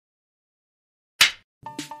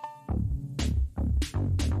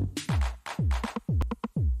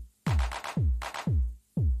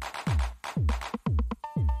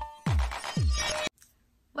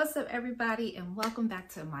everybody, and welcome back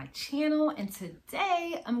to my channel. And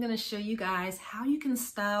today I'm going to show you guys how you can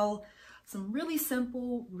style some really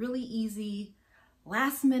simple, really easy,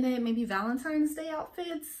 last minute, maybe Valentine's Day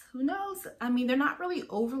outfits. Who knows? I mean, they're not really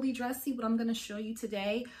overly dressy, what I'm going to show you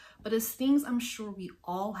today, but it's things I'm sure we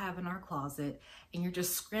all have in our closet, and you're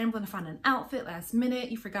just scrambling to find an outfit last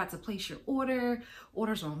minute. You forgot to place your order,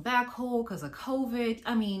 orders are on back hold because of COVID.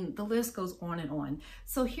 I mean, the list goes on and on.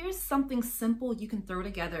 So here's something simple you can throw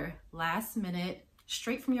together last minute,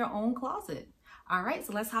 straight from your own closet. All right,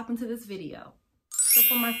 so let's hop into this video. So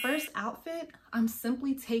for my first outfit, I'm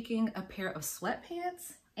simply taking a pair of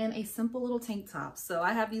sweatpants and a simple little tank top. So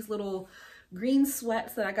I have these little green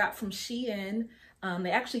sweats that I got from Shein.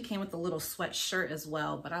 They actually came with a little sweatshirt as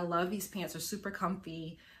well, but I love these pants. They're super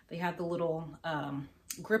comfy. They have the little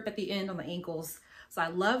grip at the end on the ankles. So I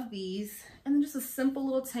love these. And then just a simple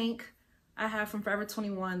little tank I have from Forever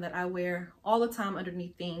 21 that I wear all the time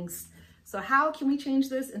underneath things. So how can we change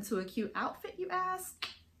this into a cute outfit, you ask?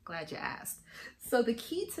 Glad you asked. So the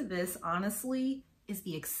key to this, honestly, is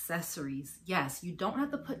the accessories. Yes, you don't have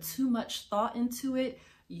to put too much thought into it.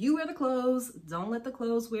 You wear the clothes, don't let the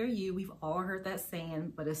clothes wear you. We've all heard that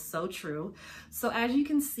saying, but it's so true. So as you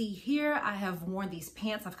can see here, I have worn these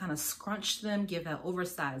pants. I've kind of scrunched them, give that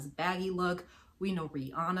oversized baggy look. We know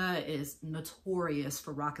Rihanna is notorious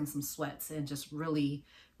for rocking some sweats and just really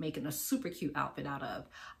making a super cute outfit out of.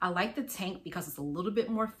 I like the tank because it's a little bit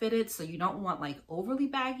more fitted, so you don't want like overly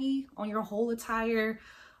baggy on your whole attire,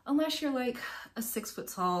 unless you're like a 6 foot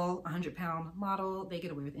tall, 100-pound model. They get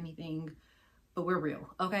away with anything, but we're real,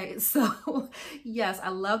 okay? So yes, I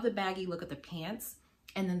love the baggy look of the pants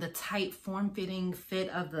and then the tight form-fitting fit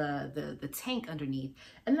of the tank underneath.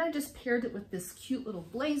 And then I just paired it with this cute little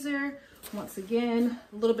blazer. Once again,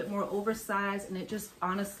 a little bit more oversized, and it just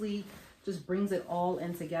honestly just brings it all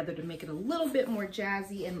in together to make it a little bit more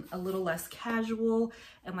jazzy and a little less casual.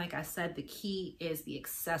 And like I said, the key is the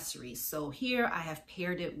accessories. So here I have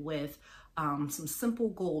paired it with some simple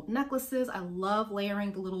gold necklaces. I love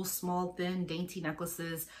layering the little small, thin, dainty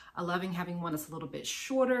necklaces. I love having one that's a little bit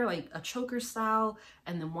shorter, like a choker style,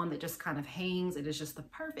 and then one that just kind of hangs. It is just the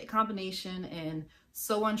perfect combination and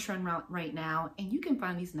so on trend right now. And you can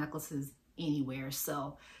find these necklaces anywhere.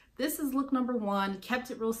 So this is look number one. Kept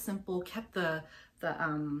it real simple, kept the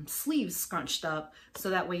sleeves scrunched up, so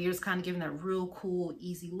that way you're just kind of giving that real cool,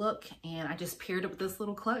 easy look. And I just paired it with this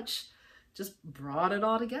little clutch, just brought it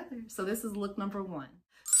all together. So this is look number one.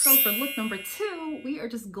 So for look number two, we are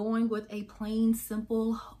just going with a plain,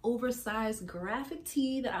 simple, oversized graphic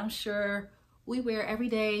tee that I'm sure we wear every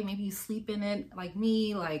day. Maybe you sleep in it like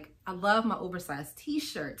me. Like, I love my oversized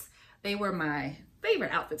t-shirts. They were my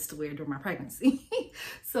favorite outfits to wear during my pregnancy.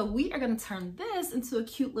 So we are going to turn this into a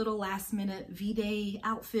cute little last minute V-Day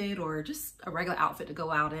outfit, or just a regular outfit to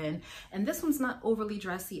go out in. And this one's not overly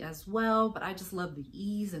dressy as well, but I just love the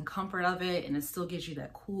ease and comfort of it, and it still gives you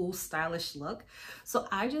that cool, stylish look. So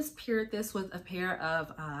I just paired this with a pair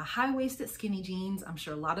of high-waisted skinny jeans. I'm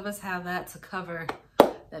sure a lot of us have that to cover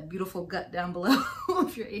that beautiful gut down below.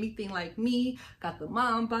 If you're anything like me, got the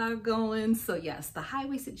mom bod going. So yes, the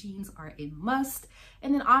high-waisted jeans are a must.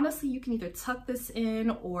 And then honestly, you can either tuck this in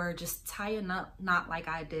or just tie a knot like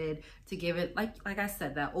I did to give it, like I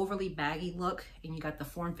said, that overly baggy look. And you got the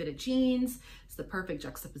form-fitted jeans. It's the perfect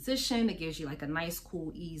juxtaposition. It gives you like a nice,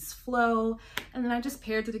 cool, ease flow. And then I just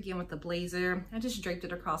paired it again with the blazer. I just draped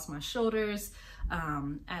it across my shoulders,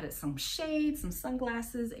 added some shades, some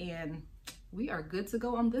sunglasses, and we are good to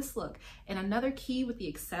go on this look. And another key with the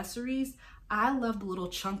accessories, I love the little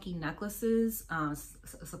chunky necklaces.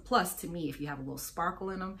 It's a plus to me if you have a little sparkle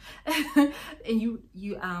in them. And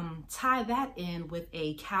you tie that in with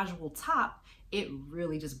a casual top, it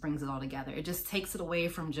really just brings it all together. It just takes it away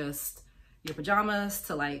from just your pajamas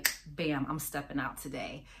to like, bam, I'm stepping out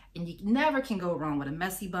today. And you never can go wrong with a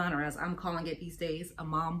messy bun, or as I'm calling it these days, a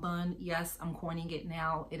mom bun. Yes, I'm coining it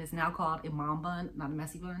now. It is now called a mom bun, not a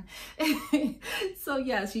messy bun. So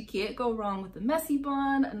yes, you can't go wrong with the messy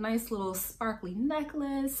bun, a nice little sparkly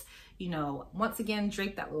necklace. You know, once again,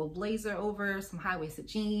 drape that little blazer over, some high-waisted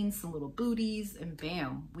jeans, some little booties, and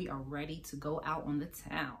bam, we are ready to go out on the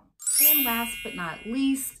town. And last but not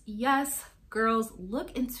least, yes, girls,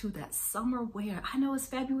 look into that summer wear. I know it's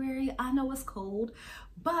February, I know it's cold,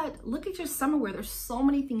 but look at your summer wear. There's so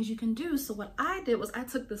many things you can do. So what I did was I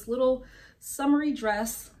took this little summery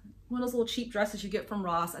dress, one of those little cheap dresses you get from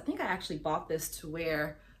Ross. I think I actually bought this to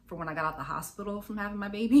wear for when I got out the hospital from having my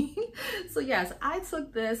baby. So yes, I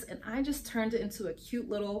took this and I just turned it into a cute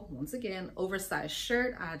little, once again, oversized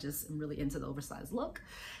shirt. I just am really into the oversized look.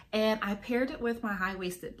 And I paired it with my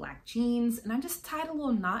high-waisted black jeans, and I just tied a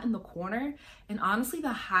little knot in the corner. And honestly,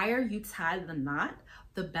 the higher you tie the knot,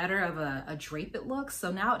 the better of a drape it looks.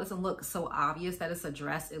 So now it doesn't look so obvious that it's a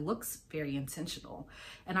dress. It looks very intentional.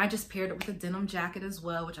 And I just paired it with a denim jacket as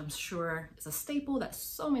well, which I'm sure is a staple that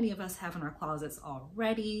so many of us have in our closets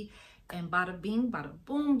already. And bada bing, bada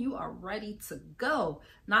boom, you are ready to go.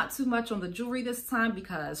 Not too much on the jewelry this time,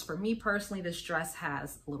 because for me personally, this dress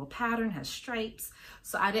has a little pattern, has stripes.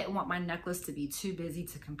 So I didn't want my necklace to be too busy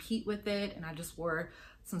to compete with it. And I just wore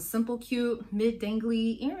some simple, cute,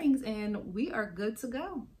 mid-dangly earrings, and we are good to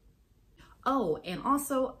go. Oh, and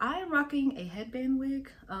also I am rocking a headband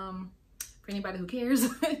wig. For anybody who cares,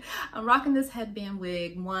 I'm rocking this headband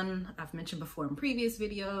wig. One, I've mentioned before in previous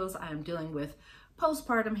videos, I am dealing with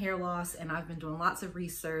postpartum hair loss, and I've been doing lots of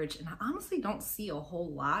research, and I honestly don't see a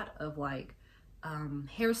whole lot of like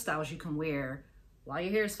hairstyles you can wear while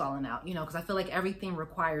your hair is falling out, you know, because I feel like everything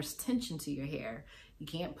requires tension to your hair. You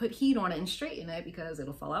can't put heat on it and straighten it because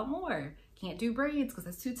it'll fall out more. Can't do braids because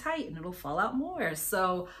it's too tight and it'll fall out more.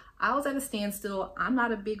 So I was at a standstill. I'm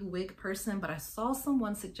not a big wig person, but I saw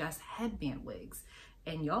someone suggest headband wigs.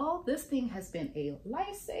 And y'all, this thing has been a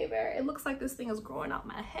lifesaver. It looks like this thing is growing out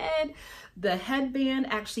my head. The headband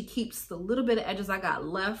actually keeps the little bit of edges I got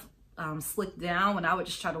left slicked down. When I would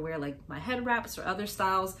just try to wear like my head wraps or other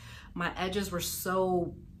styles, my edges were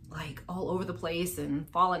so like all over the place and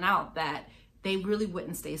falling out that they really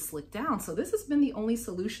wouldn't stay slicked down. So this has been the only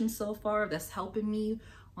solution so far that's helping me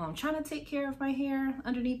trying to take care of my hair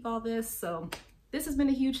underneath all this. So this has been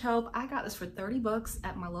a huge help. I got this for 30 bucks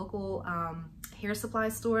at my local hair supply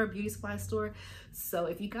store, beauty supply store. So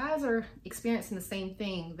if you guys are experiencing the same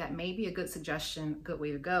thing, that may be a good suggestion, good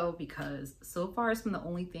way to go, because so far it's been the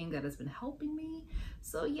only thing that has been helping me.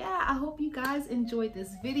 So yeah, I hope you guys enjoyed this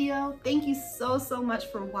video. Thank you so much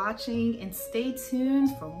for watching, and stay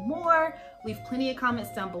tuned for more. Leave plenty of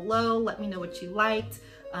comments down below. Let me know what you liked.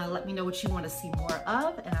 Let me know what you want to see more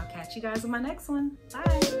of, and I'll catch you guys on my next one.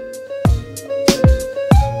 Bye.